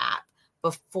eBay app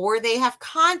before they have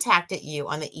contacted you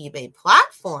on the eBay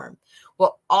platform,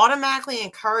 we'll automatically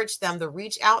encourage them to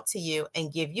reach out to you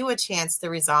and give you a chance to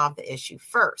resolve the issue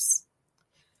first.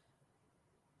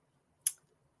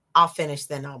 I'll finish,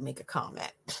 then I'll make a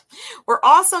comment. We're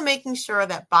also making sure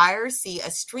that buyers see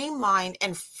a streamlined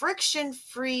and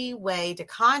friction-free way to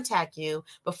contact you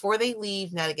before they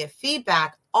leave negative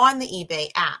feedback on the eBay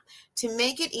app to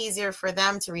make it easier for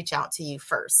them to reach out to you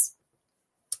first.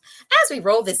 As we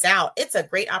roll this out, it's a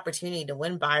great opportunity to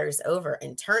win buyers over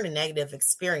and turn a negative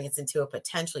experience into a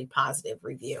potentially positive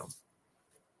review.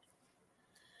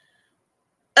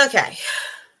 Okay.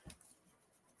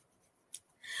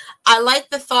 I like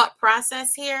the thought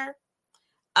process here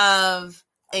of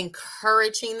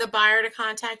encouraging the buyer to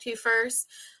contact you first.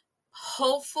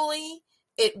 Hopefully,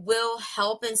 it will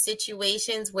help in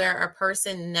situations where a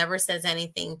person never says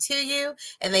anything to you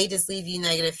and they just leave you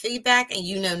negative feedback and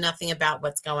you know nothing about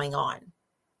what's going on.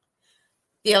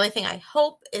 The only thing I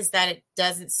hope is that it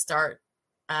doesn't start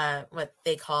what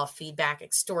they call feedback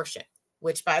extortion,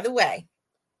 which, by the way,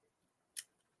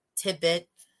 tidbit,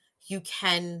 you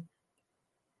can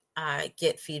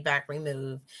get feedback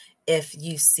removed if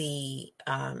you see,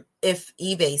 if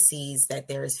eBay sees that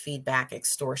there is feedback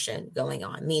extortion going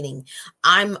on, meaning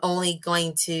I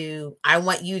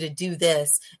want you to do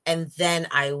this, and then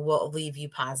I will leave you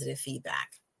positive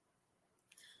feedback.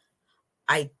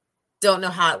 I don't know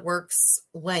how it works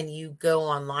when you go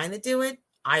online to do it.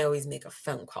 I always make a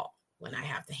phone call when I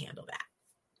have to handle that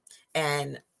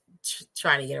and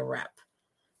try to get a rep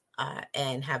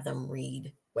and have them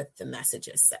read what the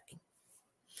messages say.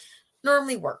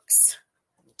 Normally works.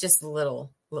 Just a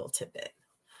little tidbit.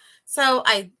 So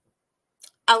I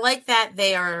like that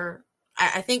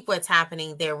I think what's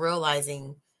happening, they're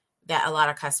realizing that a lot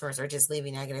of customers are just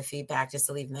leaving negative feedback just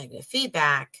to leave negative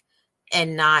feedback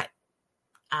and not,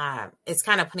 it's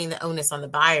kind of putting the onus on the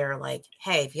buyer, like,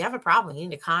 hey, if you have a problem, you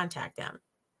need to contact them.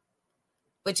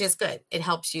 which is good. It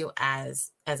helps you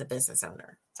as a business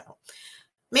owner. So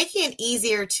making it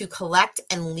easier to collect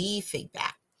and leave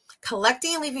feedback.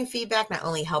 Collecting and leaving feedback not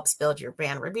only helps build your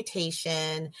brand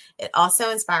reputation, it also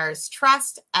inspires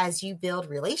trust as you build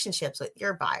relationships with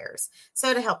your buyers.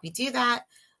 So to help you do that,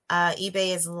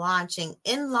 eBay is launching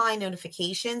inline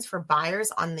notifications for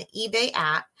buyers on the eBay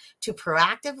app to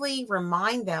proactively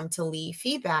remind them to leave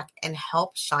feedback and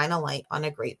help shine a light on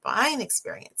a great buying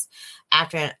experience.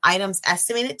 After an item's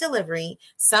estimated delivery,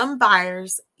 some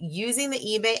buyers using the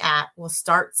eBay app will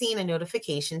start seeing a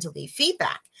notification to leave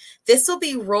feedback. This will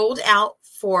be rolled out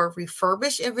for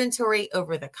refurbished inventory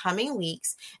over the coming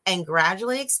weeks and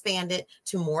gradually expanded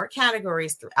to more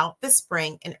categories throughout the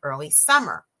spring and early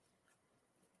summer.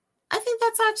 I think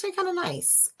that's actually kind of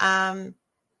nice. And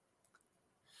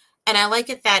I like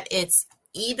it that it's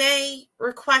eBay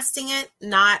requesting it,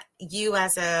 not you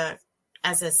as a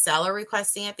seller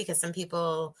requesting it, because some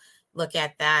people look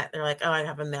at that. They're like, oh, I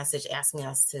have a message asking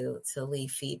us to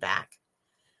leave feedback.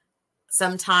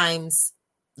 Sometimes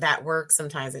that works.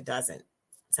 Sometimes it doesn't.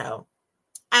 So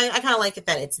I kind of like it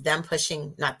that it's them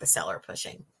pushing, not the seller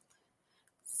pushing.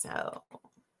 So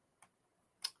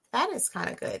that is kind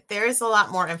of good. There is a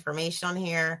lot more information on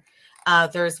here.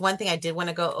 There's one thing I did want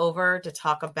to go over to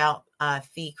talk about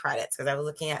fee credits, because I was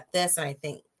looking at this and I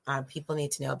think people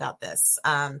need to know about this.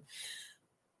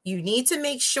 You need to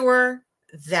make sure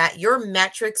that your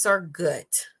metrics are good.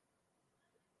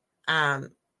 That's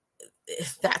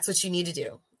what you need to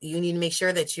do. You need to make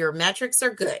sure that your metrics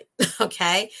are good,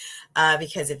 okay?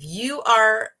 Because if you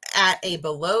are at a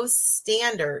below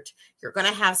standard, you're going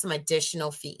to have some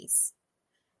additional fees.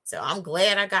 So I'm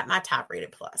glad I got my top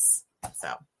rated plus.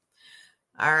 So,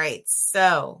 all right.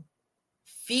 So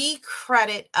fee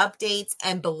credit updates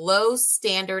and below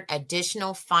standard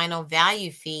additional final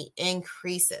value fee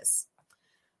increases.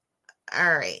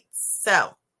 All right.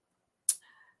 So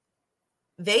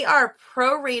they are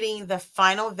prorating the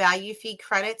final value fee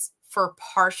credits for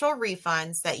partial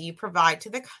refunds that you provide to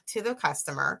the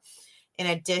customer. In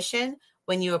addition,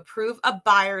 when you approve a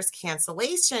buyer's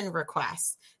cancellation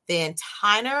request, the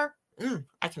entire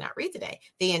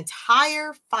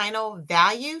final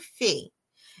value fee,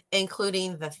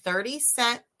 including the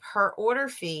 30-cent per order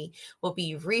fee, will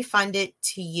be refunded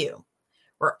to you.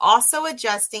 We're also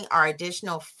adjusting our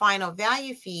additional final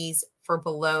value fees for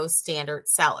below standard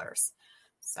sellers.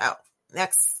 So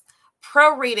next,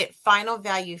 prorated final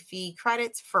value fee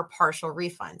credits for partial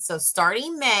refunds. So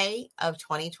starting May of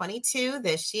 2022,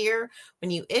 this year, when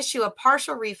you issue a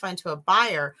partial refund to a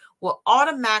buyer, will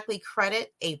automatically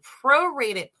credit a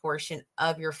prorated portion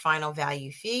of your final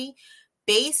value fee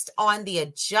based on the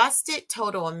adjusted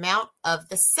total amount of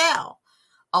the sale.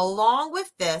 Along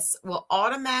with this, will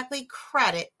automatically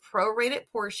credit prorated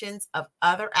portions of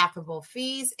other applicable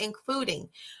fees, including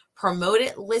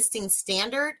promoted listing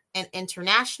standard and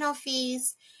international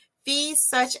fees, fees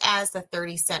such as the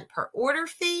 30-cent per order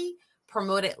fee,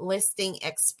 promoted listing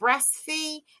express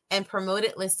fee, and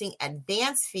promoted listing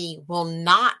advance fee will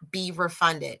not be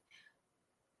refunded.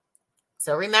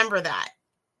 So remember that.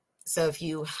 So if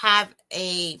you have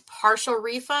a partial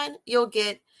refund, you'll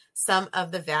get some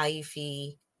of the value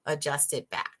fee adjusted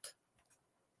back.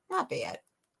 Not bad.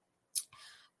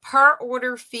 Per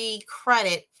order fee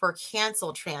credit for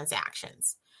canceled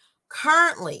transactions.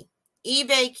 Currently,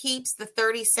 eBay keeps the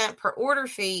 30-cent per order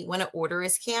fee when an order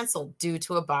is canceled due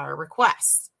to a buyer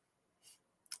request.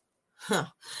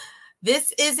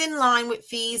 This is in line with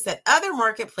fees that other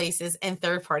marketplaces and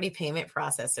third-party payment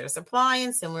processors apply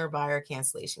in similar buyer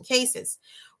cancellation cases.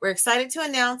 We're excited to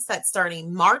announce that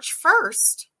starting March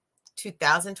 1st,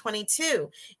 2022,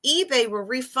 eBay will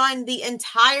refund the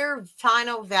entire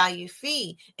final value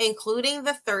fee, including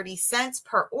the 30 cents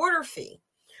per order fee,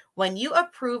 when you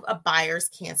approve a buyer's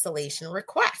cancellation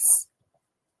request.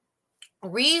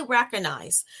 We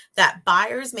recognize that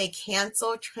buyers may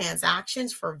cancel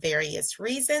transactions for various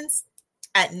reasons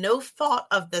at no fault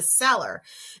of the seller,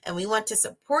 and we want to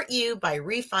support you by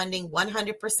refunding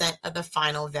 100% of the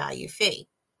final value fee.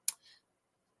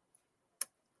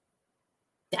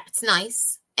 That's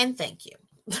nice, and thank you.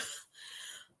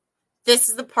 This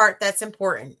is the part that's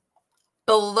important.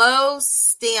 Below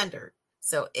standard.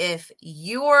 So if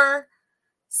your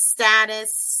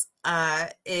status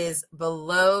is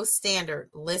below standard,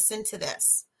 listen to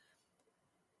this.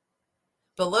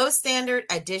 Below standard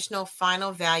additional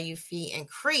final value fee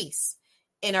increase.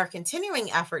 In our continuing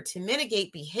effort to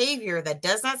mitigate behavior that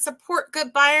does not support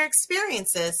good buyer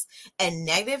experiences and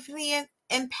negatively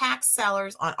impact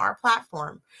sellers on our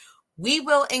platform, We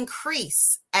will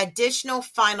increase additional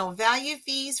final value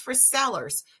fees for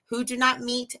sellers who do not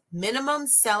meet minimum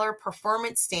seller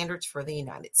performance standards for the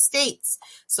United States.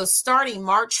 So starting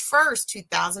March 1st,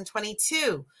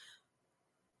 2022,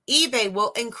 eBay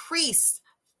will increase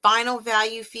final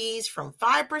value fees from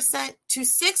 5% to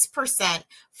 6%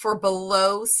 for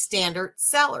below standard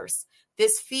sellers.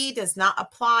 This fee does not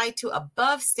apply to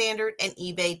above standard and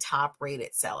eBay top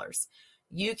rated sellers.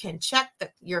 You can check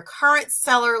your current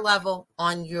seller level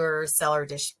on your seller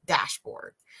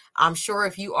dashboard. I'm sure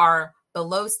if you are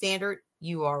below standard,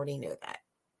 you already know that.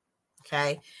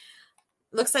 Okay.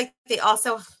 Looks like they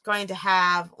also going to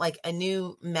have like a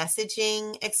new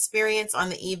messaging experience on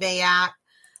the eBay app.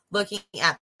 Looking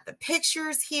at the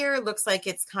pictures here, looks like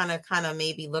it's kind of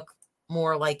maybe look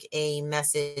more like a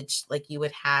message like you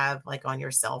would have like on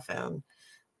your cell phone.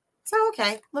 So,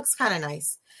 okay, looks kind of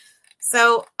nice.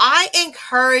 So I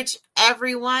encourage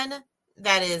everyone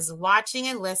that is watching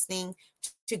and listening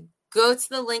to go to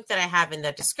the link that I have in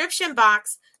the description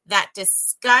box that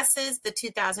discusses the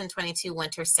 2022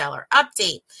 Winter Seller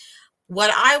Update.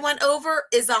 What I went over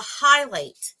is a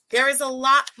highlight. There is a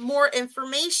lot more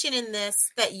information in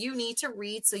this that you need to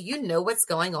read so you know what's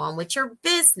going on with your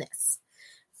business.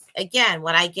 Again,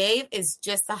 what I gave is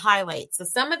just the highlights. So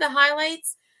some of the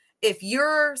highlights, if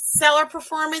your seller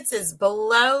performance is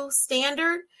below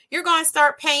standard, you're going to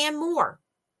start paying more.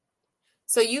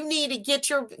 So you need to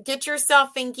get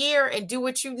yourself in gear and do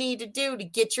what you need to do to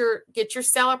get your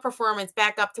seller performance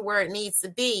back up to where it needs to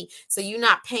be, so you're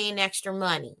not paying extra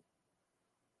money.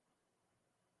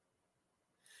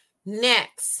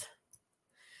 Next,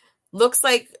 looks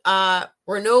like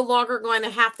we're no longer going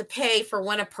to have to pay for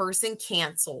when a person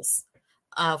cancels.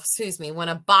 When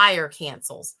a buyer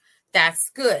cancels. That's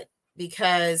good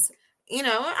because,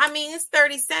 it's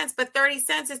 30 cents, but 30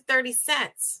 cents is 30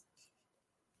 cents.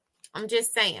 I'm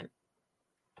just saying.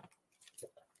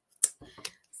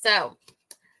 So,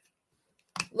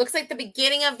 looks like the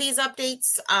beginning of these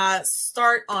updates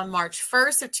start on March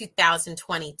 1st of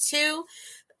 2022.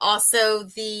 Also,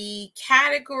 the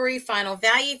category final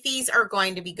value fees are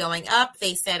going to be going up.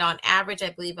 They said on average, I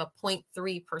believe,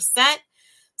 0.3%.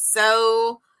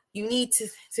 So, you need to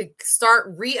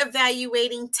start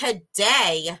reevaluating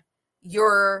today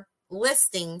your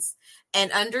listings and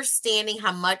understanding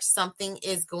how much something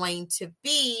is going to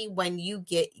be when you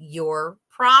get your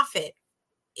profit,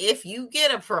 if you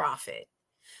get a profit.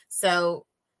 So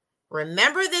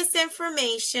remember this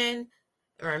information,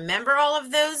 remember all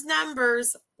of those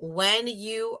numbers when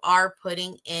you are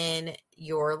putting in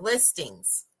your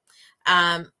listings.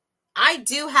 I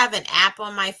do have an app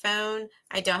on my phone.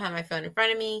 I don't have my phone in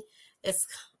front of me. It's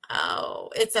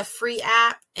a free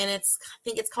app, and I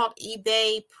think it's called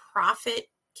eBay Profit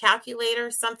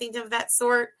Calculator, something of that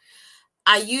sort.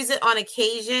 I use it on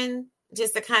occasion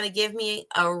just to kind of give me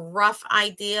a rough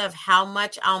idea of how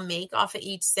much I'll make off of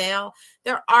each sale.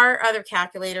 There are other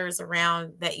calculators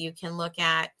around that you can look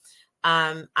at.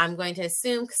 I'm going to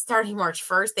assume starting March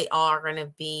 1st, they all are going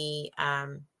to be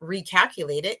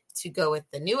recalculated to go with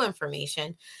the new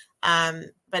information.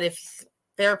 But if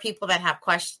there are people that have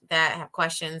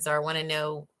questions or want to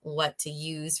know what to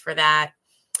use for that,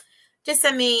 just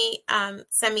send me an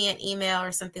email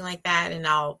or something like that, and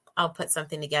I'll put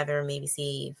something together, maybe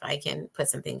see if I can put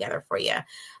something together for you.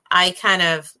 I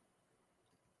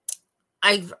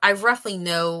roughly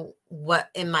know what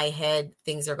in my head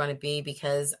things are going to be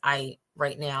because right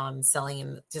now I'm selling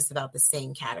in just about the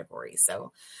same category.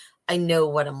 So I know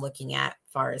what I'm looking at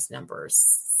as far as numbers.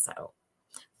 So,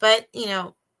 but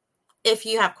if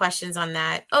you have questions on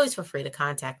that, always feel free to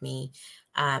contact me.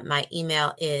 My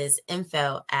email is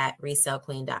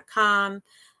info@resellqueen.com.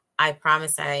 I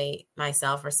promise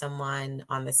myself or someone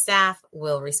on the staff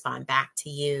will respond back to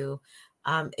you.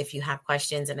 If you have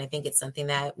questions and I think it's something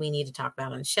that we need to talk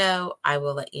about on the show, I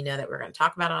will let you know that we're going to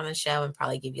talk about it on the show and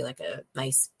probably give you like a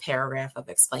nice paragraph of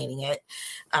explaining an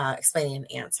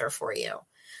answer for you.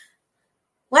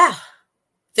 Wow.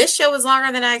 This show was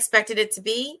longer than I expected it to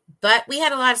be, but we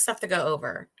had a lot of stuff to go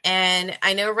over. And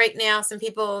I know right now some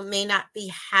people may not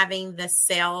be having the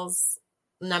sales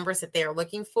numbers that they are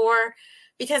looking for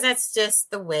because that's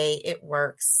just the way it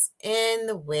works in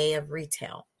the way of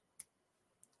retail.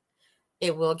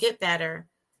 It will get better.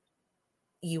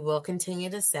 You will continue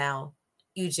to sell.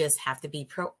 You just have to be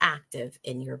proactive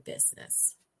in your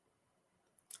business.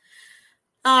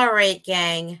 All right,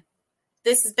 gang.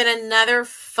 This has been another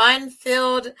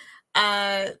fun-filled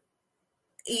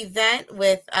event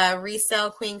with Resell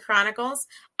Queen Chronicles.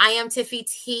 I am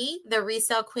Tiffy T, the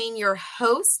Resell Queen, your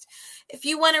host. If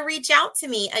you want to reach out to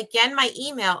me, again, my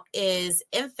email is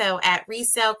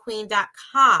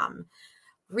info@resellqueen.com.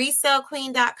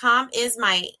 ResaleQueen.com is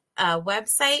my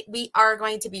website. We are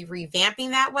going to be revamping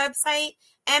that website.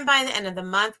 And by the end of the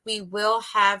month, we will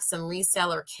have some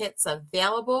reseller kits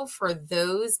available for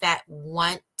those that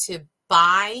want to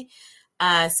buy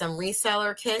some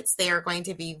reseller kits. They are going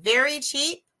to be very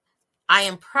cheap. I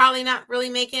am probably not really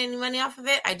making any money off of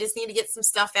it. I just need to get some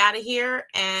stuff out of here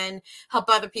and help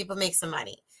other people make some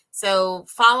money. So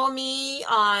follow me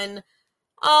on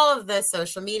all of the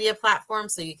social media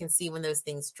platforms so you can see when those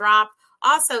things drop.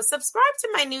 Also, subscribe to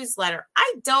my newsletter.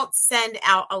 I don't send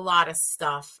out a lot of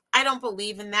stuff. I don't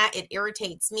believe in that. It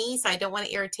irritates me, so I don't want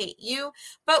to irritate you.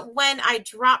 But when I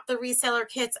drop the reseller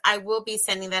kits, I will be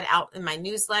sending that out in my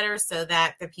newsletter so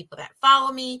that the people that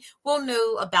follow me will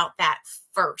know about that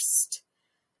first.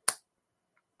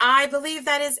 I believe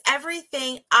that is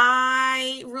everything.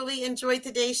 I really enjoyed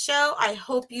today's show. I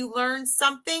hope you learned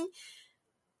something.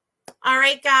 All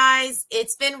right, guys,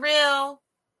 it's been real.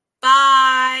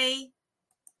 Bye.